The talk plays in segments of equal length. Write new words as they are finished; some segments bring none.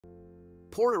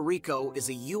Puerto Rico is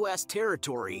a U.S.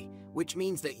 territory, which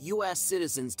means that U.S.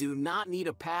 citizens do not need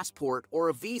a passport or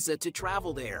a visa to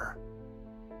travel there.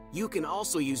 You can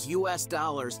also use U.S.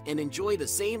 dollars and enjoy the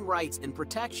same rights and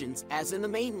protections as in the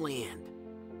mainland.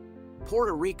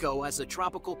 Puerto Rico has a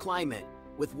tropical climate,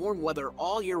 with warm weather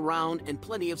all year round and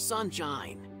plenty of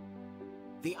sunshine.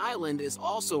 The island is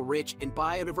also rich in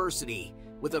biodiversity,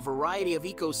 with a variety of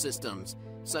ecosystems,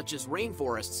 such as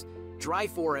rainforests, dry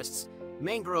forests,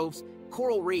 mangroves,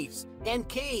 coral reefs, and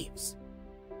caves.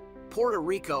 Puerto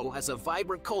Rico has a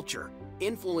vibrant culture,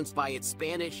 influenced by its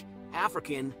Spanish,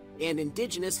 African, and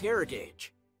indigenous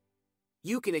heritage.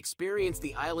 You can experience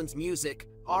the island's music,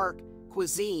 art,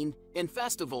 cuisine, and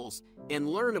festivals, and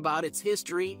learn about its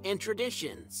history and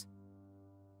traditions.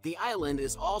 The island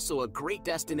is also a great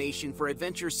destination for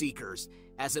adventure seekers,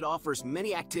 as it offers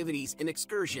many activities and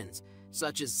excursions,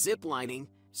 such as ziplining,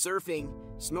 surfing,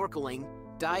 snorkeling,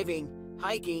 diving,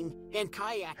 hiking, and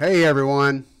kayaking. Hey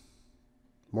everyone,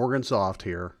 Morgan Soft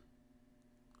here,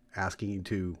 asking you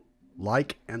to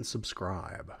like and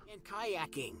subscribe. And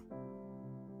kayaking.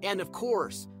 And of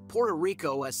course, Puerto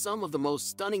Rico has some of the most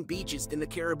stunning beaches in the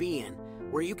Caribbean,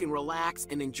 where you can relax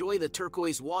and enjoy the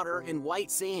turquoise water and white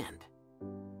sand.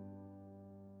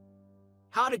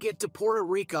 How to get to Puerto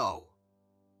Rico?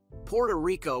 Puerto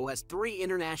Rico has 3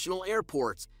 international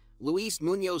airports: Luis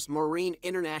Muñoz Marin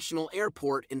International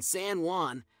Airport in San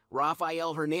Juan,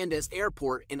 Rafael Hernandez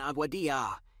Airport in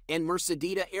Aguadilla, and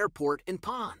Mercedita Airport in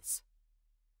Ponce.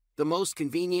 The most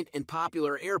convenient and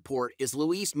popular airport is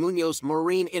Luis Muñoz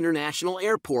Marin International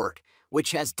Airport,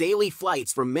 which has daily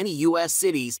flights from many U.S.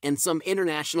 cities and some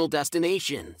international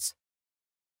destinations.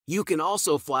 You can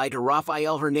also fly to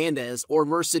Rafael Hernandez or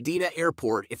Mercedita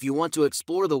Airport if you want to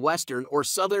explore the western or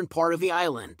southern part of the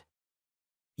island.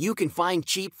 You can find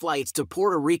cheap flights to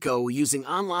Puerto Rico using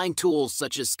online tools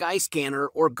such as Skyscanner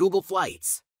or Google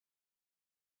Flights.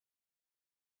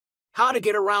 How to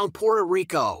get around Puerto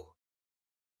Rico?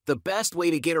 The best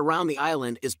way to get around the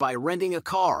island is by renting a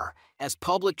car, as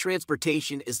public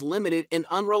transportation is limited and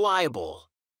unreliable.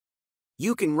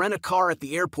 You can rent a car at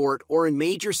the airport or in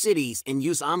major cities and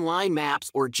use online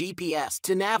maps or GPS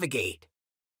to navigate.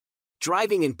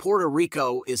 Driving in Puerto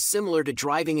Rico is similar to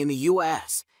driving in the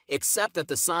U.S., except that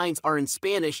the signs are in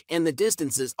Spanish and the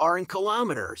distances are in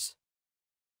kilometers.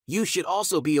 You should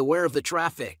also be aware of the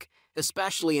traffic,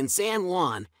 especially in San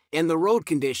Juan, and the road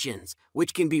conditions,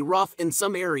 which can be rough in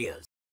some areas.